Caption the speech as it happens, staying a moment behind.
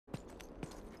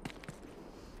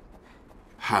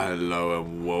Hello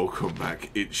and welcome back.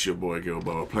 It's your boy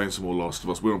Gilboa playing some more Last of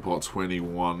Us. We're on part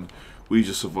 21. We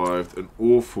just survived an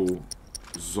awful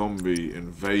zombie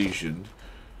invasion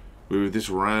with this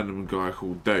random guy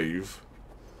called Dave.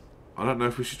 I don't know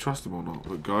if we should trust him or not,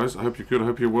 but guys, I hope you're good. I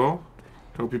hope you're well.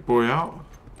 Help your boy out.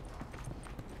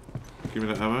 Give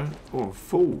me that ammo. Oh, I'm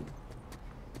full.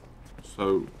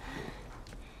 So,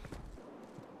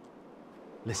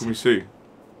 what can we see?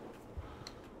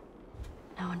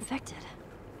 No infected.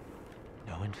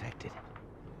 No infected.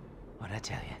 What'd I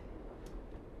tell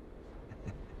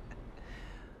you?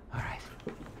 Alright.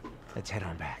 Let's head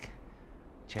on back.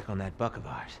 Check on that buck of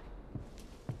ours.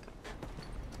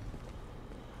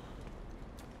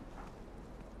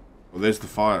 Well, there's the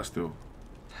fire still.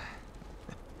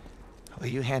 Well,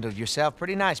 you handled yourself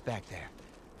pretty nice back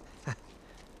there.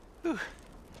 Whew.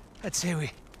 I'd say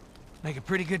we make a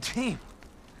pretty good team.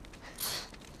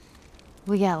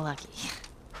 We got lucky.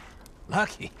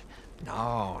 Lucky?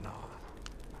 No.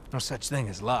 No such thing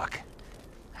as luck.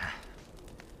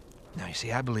 Now, you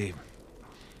see, I believe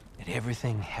that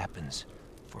everything happens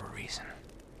for a reason.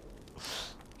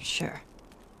 Sure.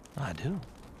 I do.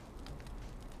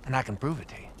 And I can prove it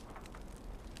to you.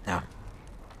 Now,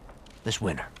 this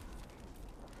winter,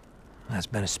 that's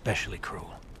been especially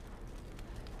cruel.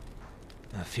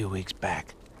 A few weeks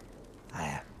back,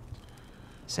 I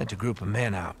sent a group of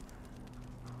men out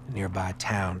to a nearby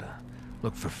town to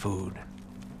look for food.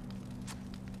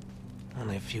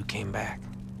 Only a few came back.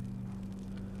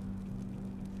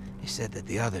 They said that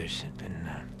the others had been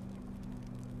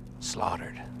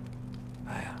slaughtered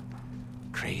by a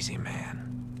crazy man.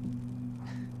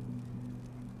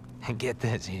 And get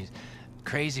this, he's a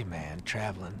crazy man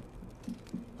traveling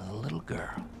with a little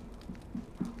girl.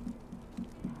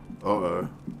 Uh-oh.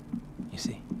 You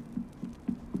see,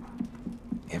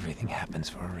 everything happens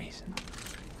for a reason.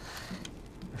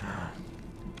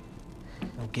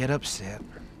 Don't get upset.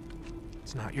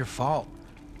 It's not your fault.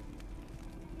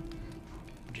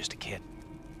 I'm just a kid.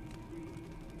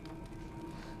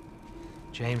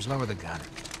 James, lower the gun.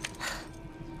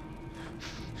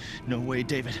 No way,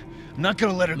 David. I'm not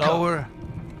gonna let her go. Lower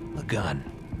the gun.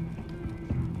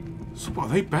 So what, are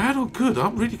they bad or good?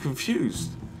 I'm really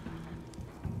confused.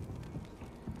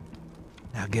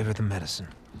 Now give her the medicine.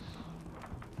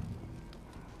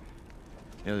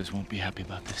 The others won't be happy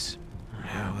about this.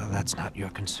 Yeah, well, that's not your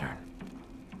concern.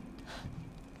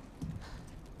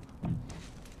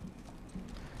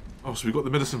 Oh, so we got the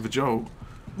medicine for Joel.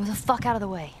 Move the fuck out of the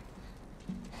way.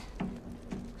 You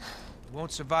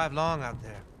won't survive long out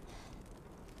there.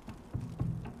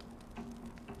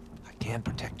 I can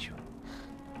protect you.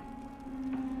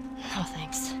 No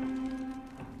thanks.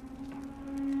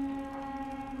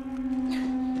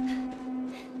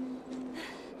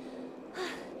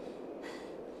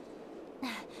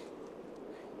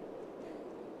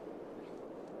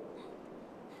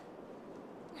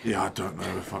 Yeah, I don't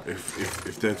know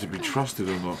if they're to be trusted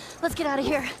or not. Let's get out of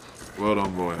here. Well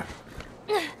done, boy.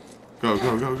 Go.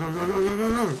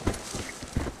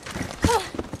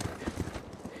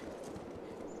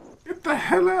 Get the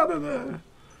hell out of there.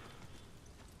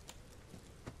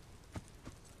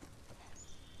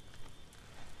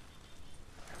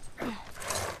 Come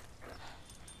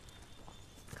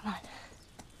on.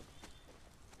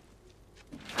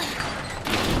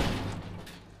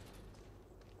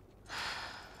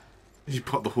 You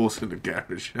put the horse in the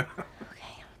garage. Okay.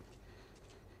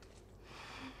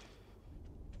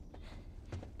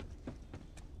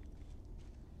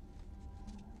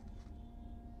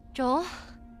 Joel?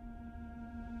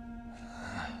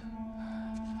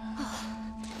 Oh.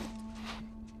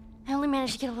 I only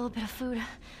managed to get a little bit of food.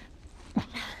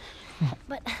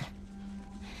 But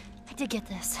I did get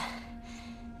this.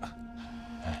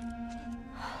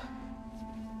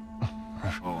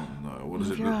 Oh no, what does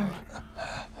Move it your look arm. like?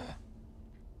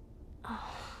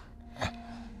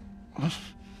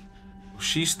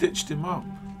 She stitched him up.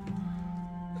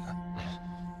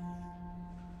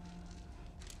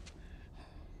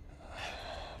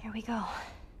 Here we go.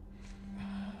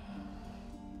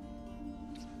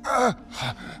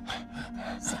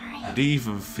 Sorry. Did he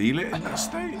even feel it in that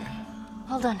state?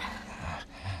 Hold on.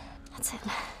 That's it.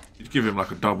 You'd give him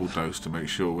like a double dose to make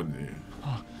sure, wouldn't you?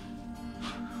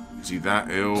 Is he that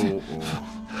ill, or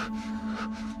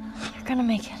You're gonna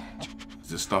make it.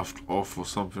 is it stuffed off or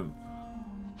something?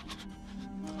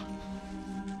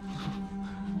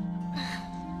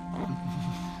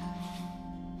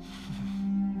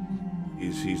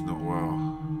 He's not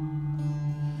well.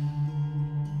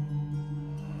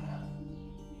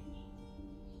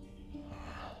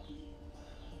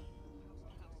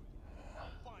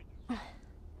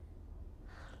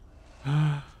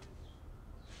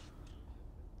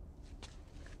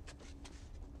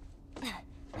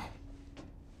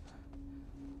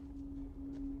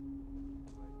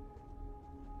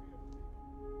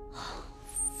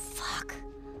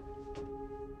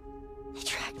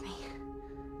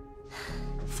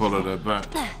 Follow their back.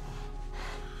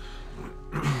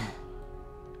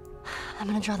 I'm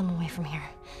gonna draw them away from here.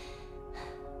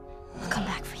 I'll come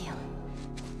back for you.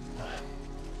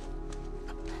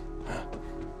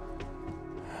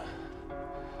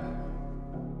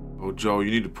 Oh, Joel, you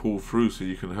need to pull through so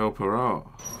you can help her out.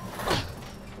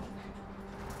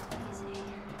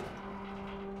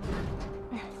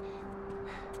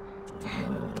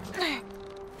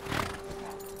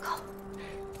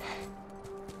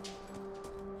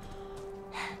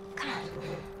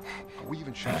 We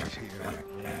even sure she's here.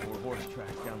 Or horse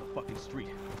tracks down the fucking street.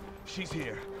 She's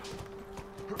here.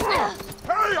 Hey,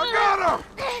 I got her!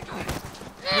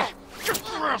 Get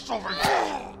your ass over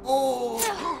here! Oh!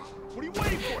 What are you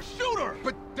waiting for? Shoot her!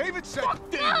 But David said... Fuck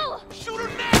David! No! Shoot her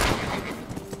now!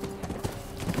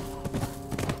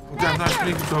 Oh, damn, nice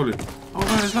plane controlling. Oh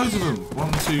man, there's loads of them.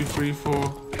 1, 2, 3,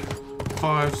 4,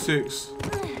 5, 6,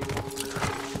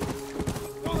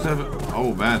 7.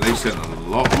 Oh man, they sent a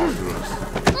lot after us.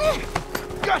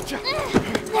 Gotcha!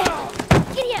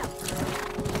 Giddy up!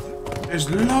 There's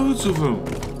loads of them.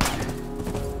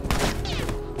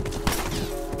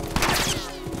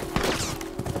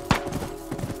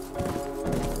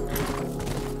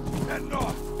 Heading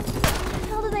off! What the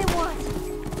hell do they want?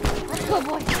 Let's go,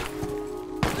 boys.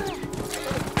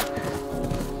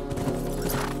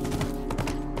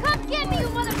 Come get me, you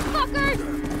motherfuckers!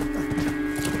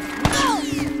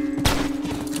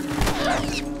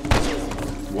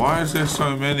 Why is there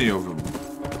so many of them?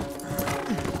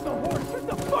 The horse! Shoot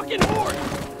the fucking horse!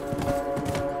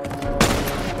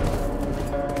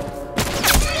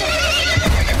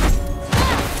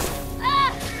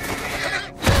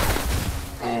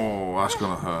 Oh, that's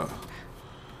gonna hurt.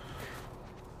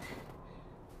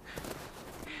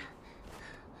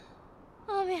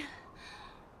 Oh man,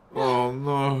 Oh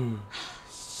no.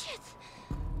 shit.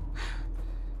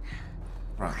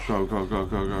 Right, go, go, go,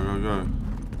 go, go, go, go.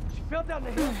 She fell down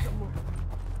the hill somewhere.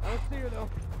 I don't see her though.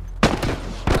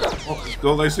 Oh,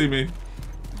 don't they see me?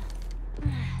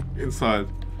 Inside.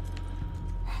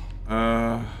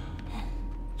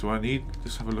 Do I need?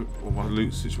 Just have a look what my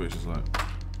loot situation's like.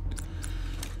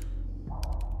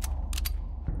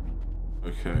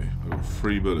 Okay, I've got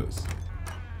 3 bullets.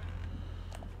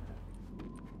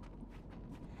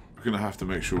 We're gonna have to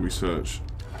make sure we search.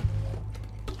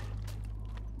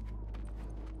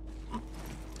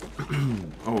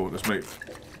 Oh, let's make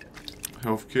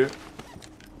health kit.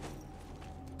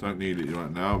 Don't need it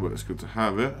right now, but it's good to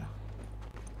have it.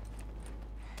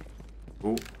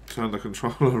 Oh, turn the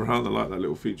controller around. I like that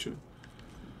little feature.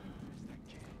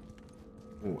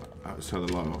 Oh, I have to turn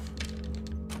the light off.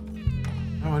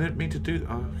 Oh, I didn't mean to do that.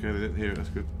 Oh, okay, they didn't hear it. That's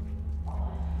good.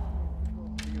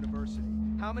 University.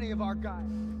 How many of our guys?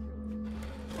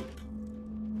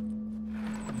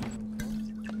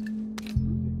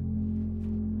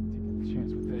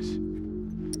 Chance with this.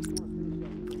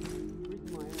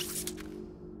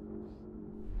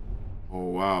 Oh,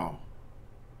 wow.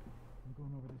 I'm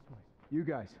going over this way. You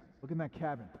guys, look in that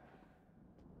cabin.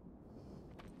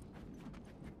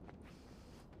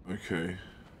 Okay.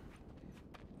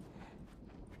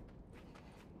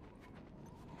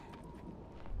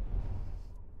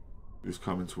 Who's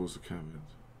coming towards the cabin?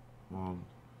 One.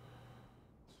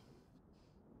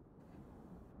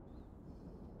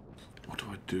 What do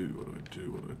I do? What do I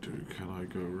do? What do I do? Can I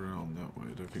go around that way?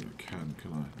 I don't think I can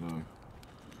I? No.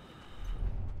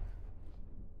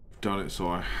 I've done it, so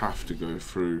I have to go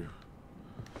through.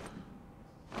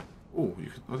 Oh, you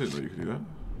can, I didn't know you could do that.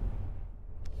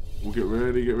 We'll get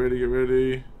ready, get ready, get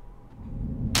ready.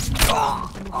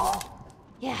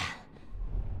 Yeah.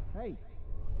 Hey,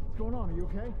 what's going on? Are you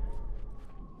okay?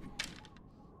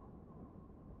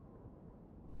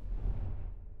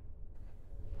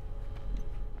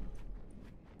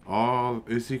 Oh,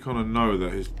 is he gonna know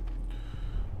that his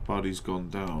buddy's gone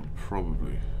down?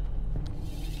 Probably.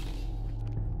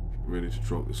 Ready to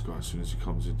drop this guy as soon as he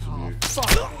comes into view.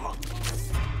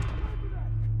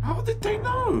 How did they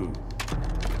know?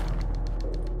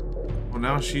 Well,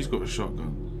 now she's got a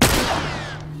shotgun.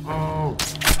 Oh.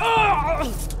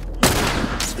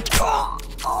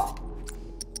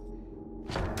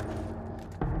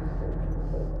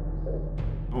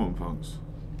 Come on, punks.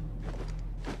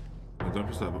 Oh, don't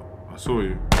press that button. I saw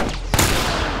you.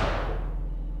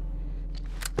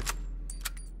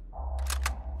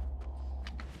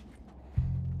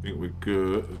 I think we're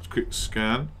good. Let's quick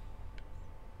scan.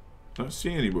 Don't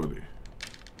see anybody.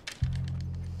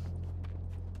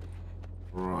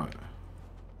 Right.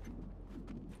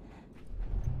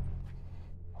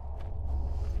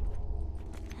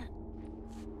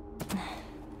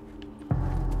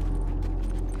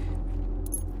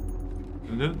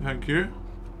 And then, thank you.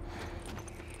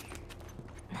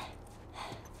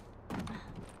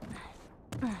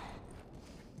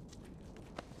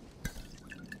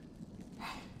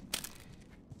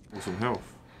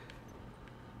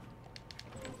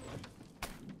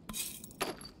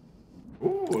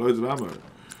 loads of ammo.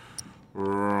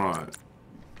 Right.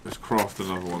 Let's craft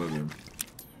another one of them.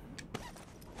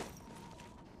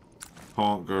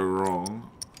 Can't go wrong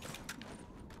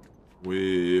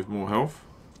with more health.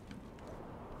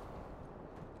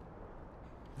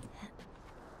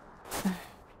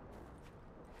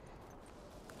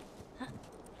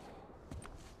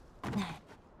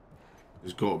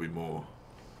 There's got to be more.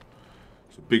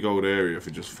 It's a big old area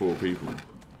for just 4 people.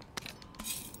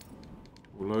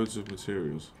 Well, loads of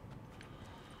materials,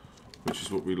 which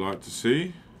is what we like to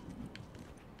see.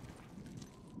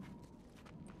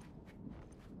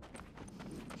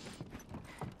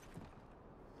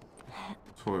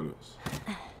 Toilets.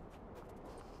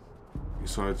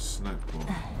 Besides snack bar.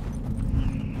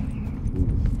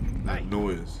 Ooh, that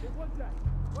noise.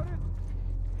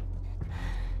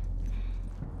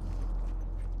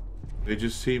 They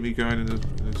just see me going in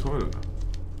the toilet.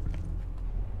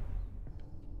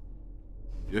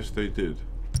 Yes, they did.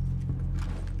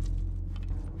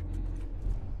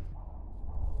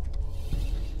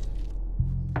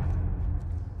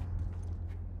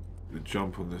 The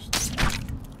jump on this.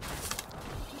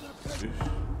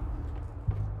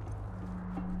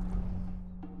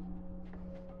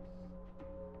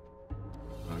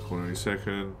 Corner any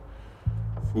second.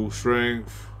 Full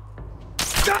strength.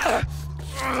 Oh,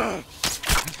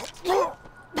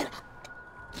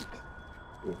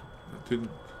 that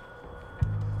didn't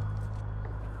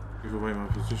give away my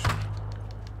position.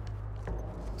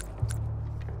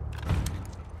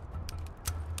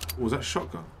 Oh, was that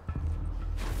shotgun?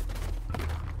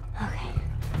 Okay.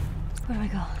 Where do I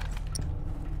go?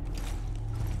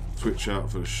 Switch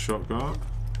out for the shotgun.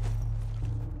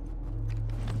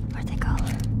 Where'd they go?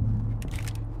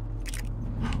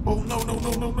 Oh no no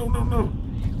no no no no no!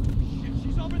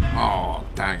 Oh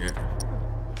dang it!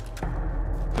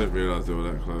 Didn't realise they were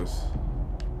that close.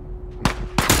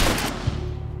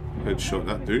 Headshot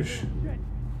that douche.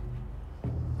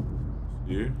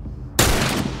 You.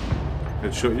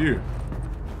 Headshot you.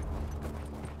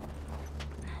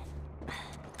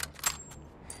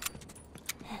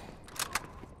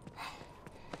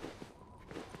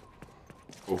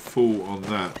 Or full on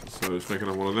that. So let's make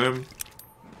another one of them.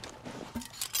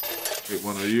 Pick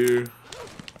one of you.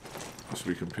 So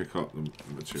we can pick up the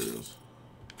materials.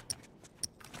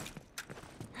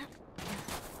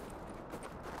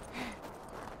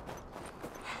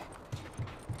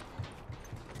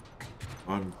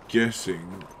 I'm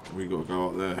guessing we got to go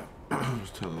up there.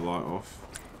 Just turn the light off.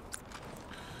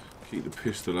 Keep the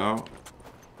pistol out.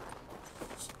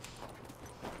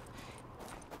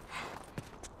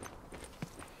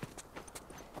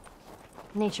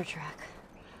 Nature track.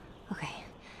 Okay,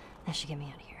 that should get me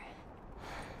out of here.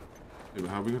 Yeah, but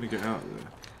how are we going to get out of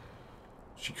there?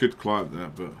 She could climb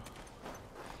that, but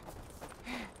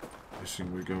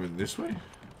guessing we're going this way?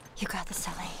 You got this,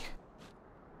 Sally.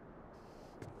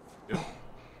 Yep.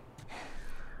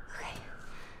 Okay,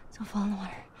 don't fall in the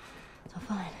water. Don't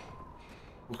fall in.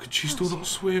 Well, could she still not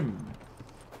swim?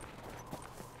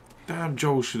 Damn,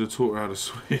 Joel should have taught her how to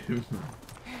swim.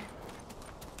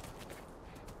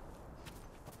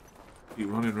 You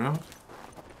running around?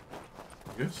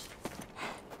 I guess.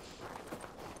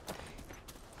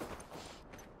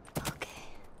 Okay.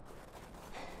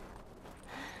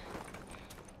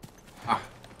 Ah.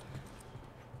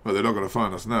 Well, they're not going to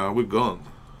find us now. We're gone.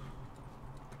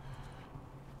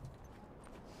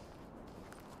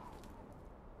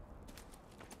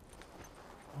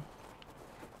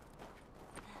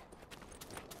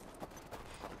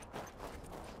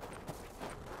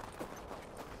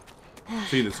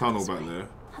 See the tunnel back there.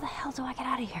 How the hell do I get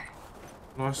out of here?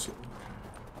 Nice.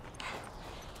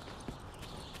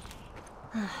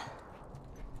 Oh,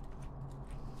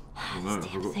 no, this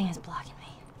damn thing is blocking me.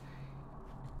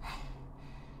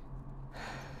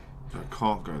 I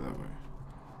can't go that way.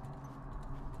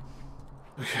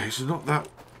 Okay, so not that.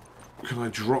 Can I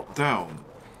drop down?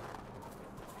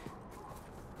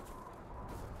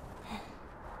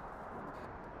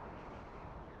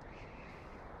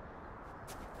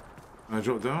 Can I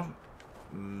drop down?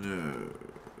 No.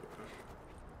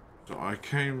 So I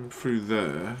came through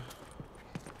there.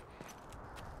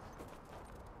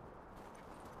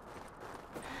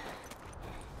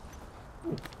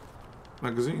 Ooh,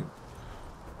 magazine.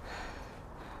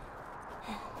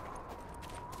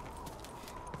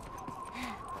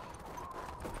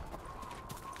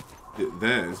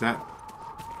 There, is that?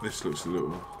 This looks a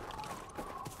little.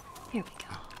 Here we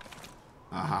go.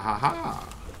 Ah ha ha ha!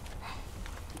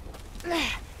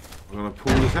 I'm gonna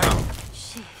pull this out.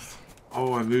 Jeez.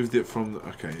 Oh, I moved it from the.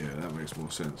 Okay, yeah, that makes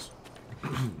more sense.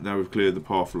 Now we've cleared the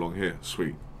path along here.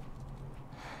 Sweet.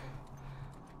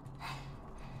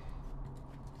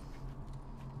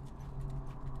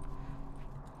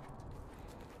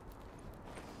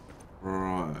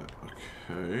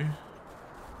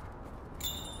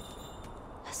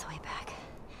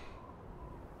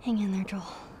 Hang in there, Joel.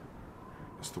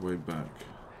 That's the way back.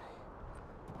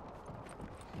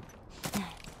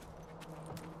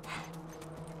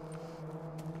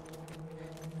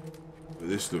 But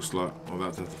this looks like I'm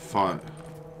about to have to fight.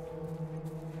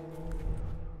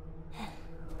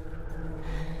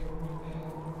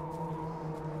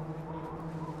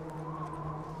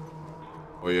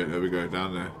 Oh yeah, there we go,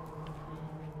 down there.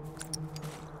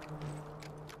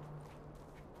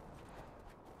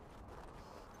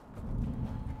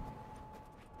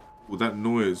 Well, that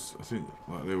noise, I think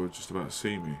like they were just about to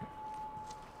see me.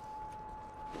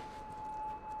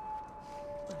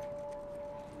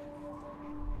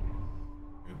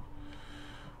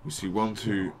 We see 1,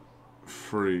 2,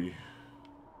 3.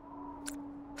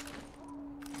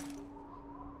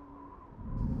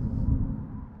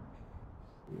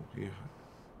 Oh, yeah.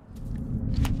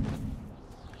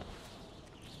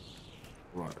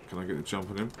 Right, can I get a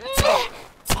jump on him?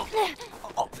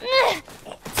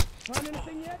 Find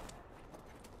anything yet?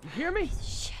 You hear me?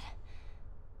 Shit.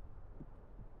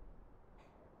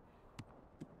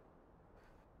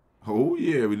 Oh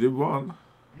yeah, we did one.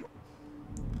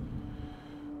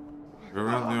 Go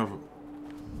around the other.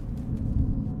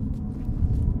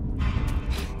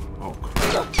 Oh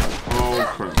crap. Oh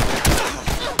crap.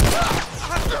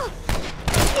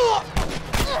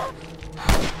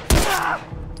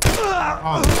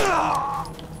 Oh.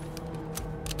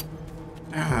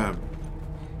 Damn.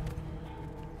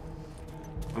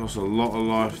 I lost a lot of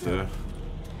life there.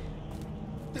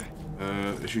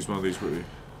 Let's use one of these quickly.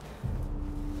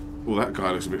 Oh, that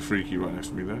guy looks a bit freaky right next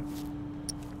to me there.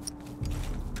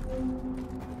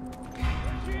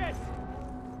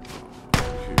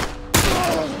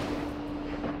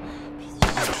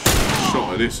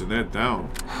 Shot at this and they're down.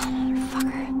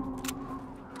 Motherfucker.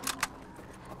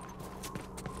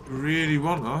 They really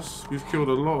want us. We've killed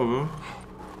a lot of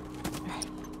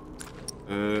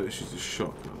them. She's a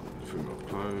shotgun. If we got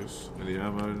close. Any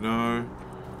ammo? No.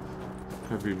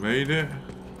 Have we made it?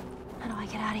 How do I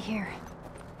get out of here?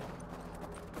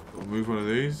 Gotta move one of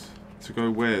these. To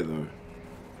go where though?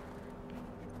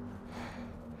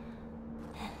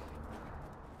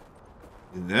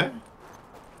 In there?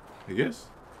 I guess?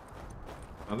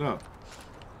 I don't know.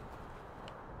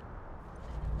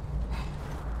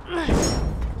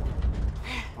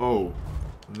 Oh.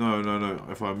 No, no, no.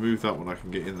 If I move that one, I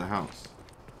can get in the house.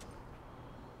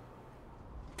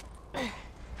 There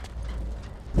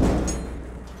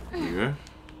you go.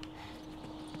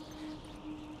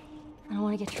 I don't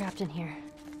want to get trapped in here.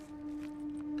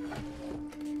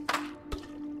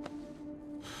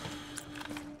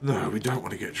 No, we don't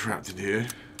want to get trapped in here.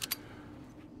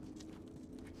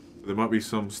 There might be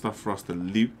some stuff for us to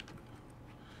loot.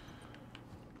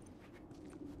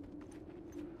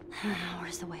 I don't know.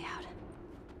 Where's the way out?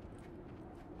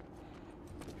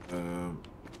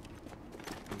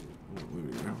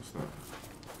 What's that?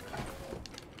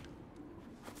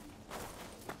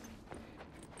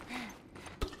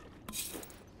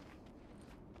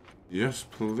 Yes,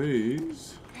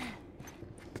 please.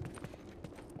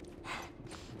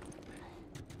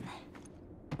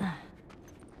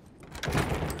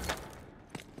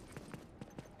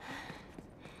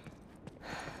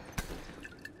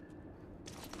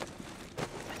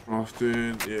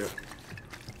 Crafting, yeah.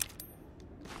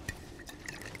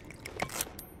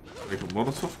 Make a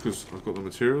Molotov because I've got the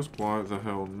materials. Why the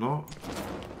hell not?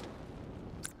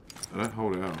 I don't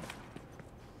hold it out.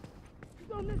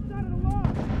 He's on this side of the wall.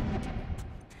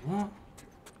 What?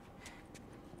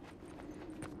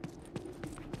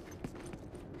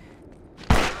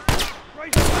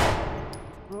 Right.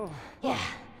 Oh. Yeah.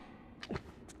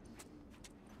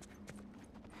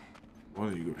 Why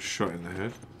don't you got shot in the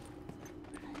head?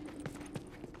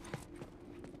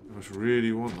 They must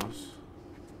really want us.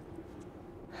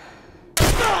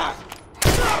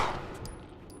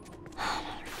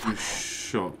 Two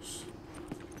shots.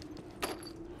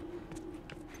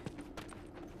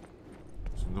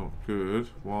 It's not good.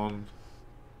 One.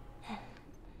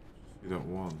 You don't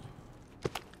want.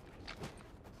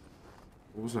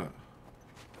 What was that?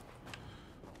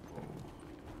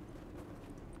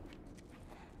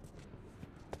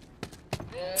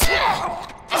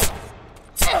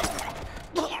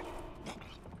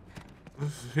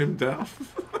 Him down.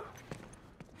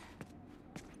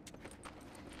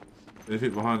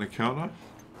 Anything behind the counter?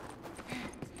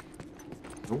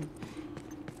 Oh.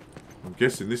 I'm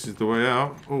guessing this is the way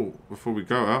out. Oh, before we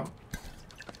go out.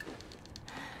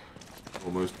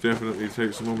 Almost definitely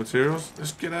take some more materials.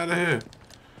 Let's get out of here.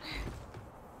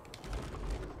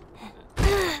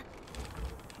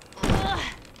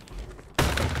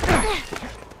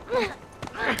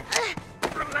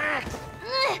 Relax.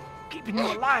 Keeping you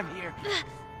alive here.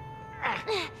 There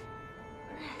you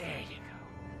go. There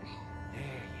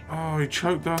you go. Oh, he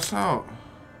choked us out.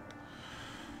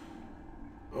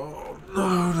 Oh,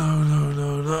 no, no, no,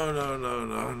 no, no, no, no,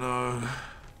 no, no.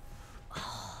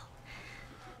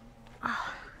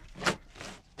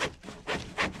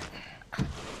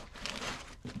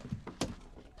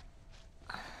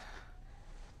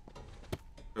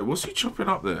 Wait, what's he chopping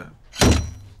up there?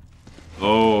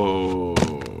 Oh.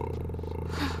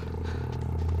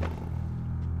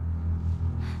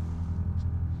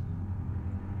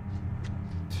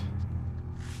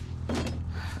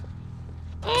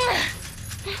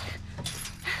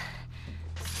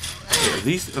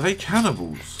 Are they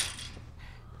cannibals?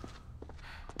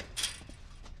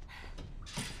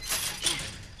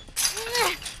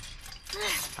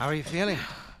 How are you feeling?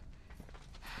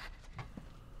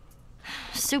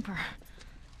 Super.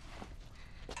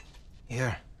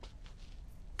 Here.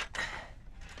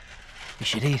 You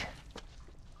should eat.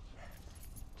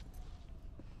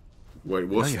 Wait,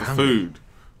 what's you're the hungry. food?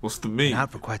 What's the meat? Been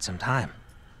out for quite some time.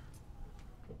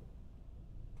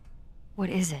 What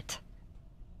is it?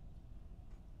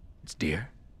 It's deer.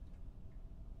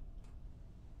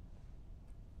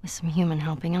 With some human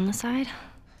helping on the side?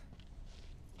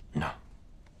 No.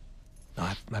 No,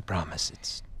 I promise.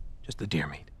 It's just the deer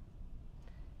meat.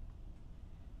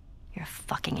 You're a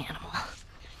fucking animal.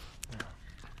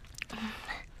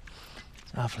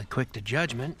 It's awfully quick to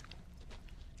judgment.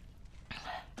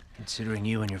 Considering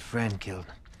you and your friend killed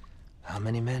how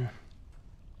many men?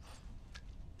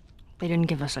 They didn't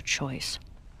give us a choice.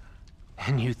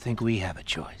 And you think we have a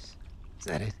choice? Is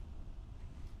that it?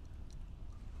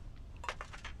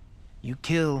 You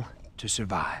kill to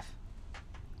survive.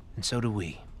 And so do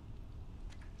we.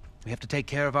 We have to take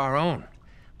care of our own,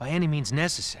 by any means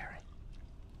necessary.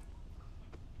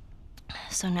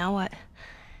 So now what?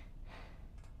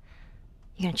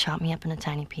 You gonna chop me up into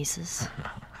tiny pieces?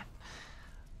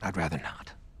 I'd rather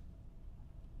not.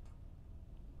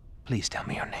 Please tell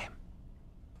me your name.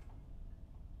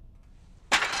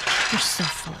 You're so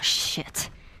full of shit.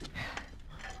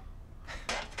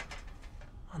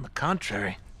 On the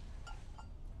contrary,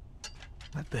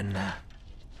 I've been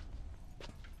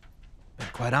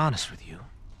quite honest with you.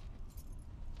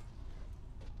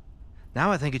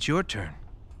 Now I think it's your turn.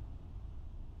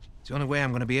 It's the only way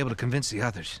I'm gonna be able to convince the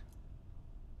others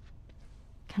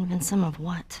Convince them of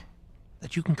what?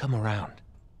 that you can come around.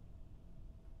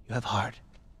 You have heart.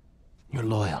 You're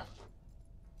loyal.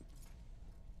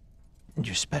 And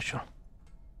you're special.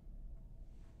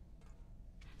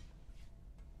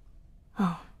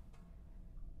 Oh.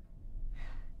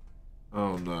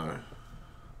 Oh no.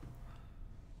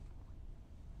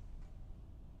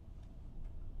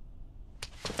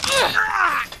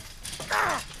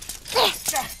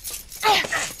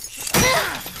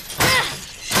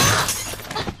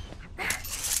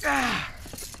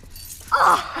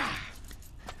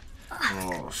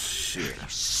 Oh shit.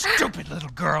 Stupid little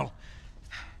girl.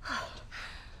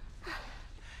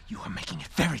 You are making it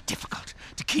very difficult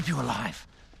to keep you alive.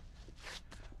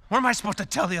 What am I supposed to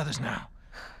tell the others now?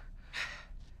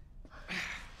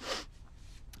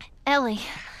 Ellie,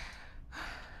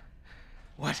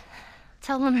 What?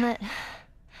 tell them that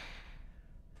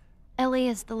Ellie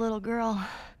is the little girl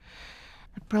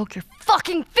that broke your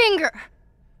fucking finger.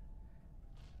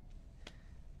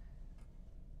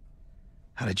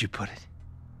 How did you put it?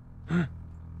 Hmm?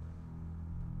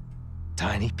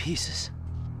 Tiny pieces.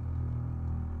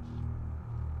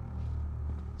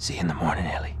 See you in the morning,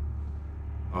 Ellie.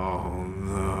 Oh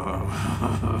no.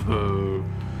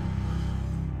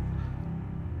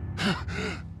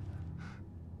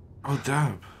 Oh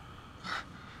damn.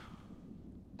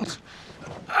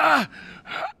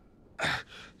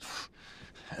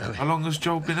 How long has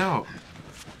Joel been out?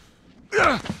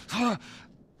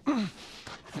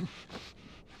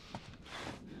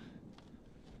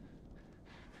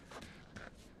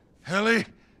 Ellie?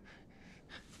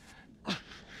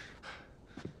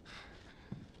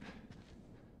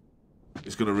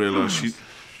 He's gonna realise she.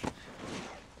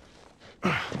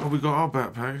 Oh, we got our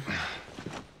backpack.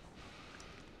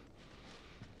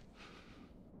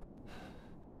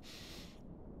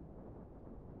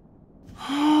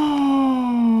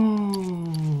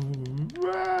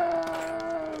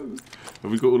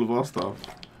 Have we got all of our stuff?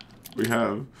 We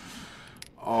have.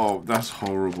 Oh, that's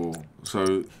horrible.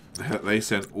 So they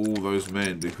sent all those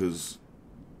men because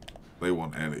they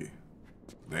want Ellie.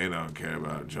 They don't care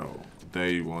about Joel.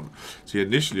 They want. See,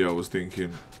 initially I was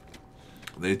thinking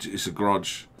it's a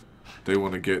grudge. They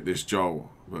want to get this Joel,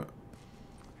 but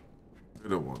they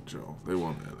don't want Joel. They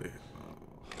want Ellie.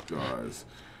 Oh, guys.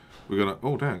 we're gonna,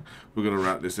 oh dang, we're gonna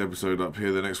wrap this episode up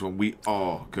here. The next one, we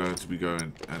are going to be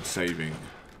going and saving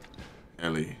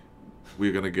Ellie.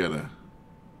 We're gonna get her.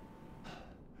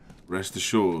 Rest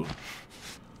assured,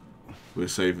 we're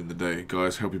saving the day.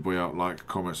 Guys, help your boy out, like,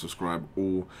 comment, subscribe,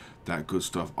 all that good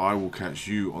stuff. I will catch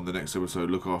you on the next episode.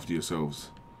 Look after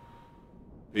yourselves.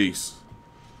 Peace.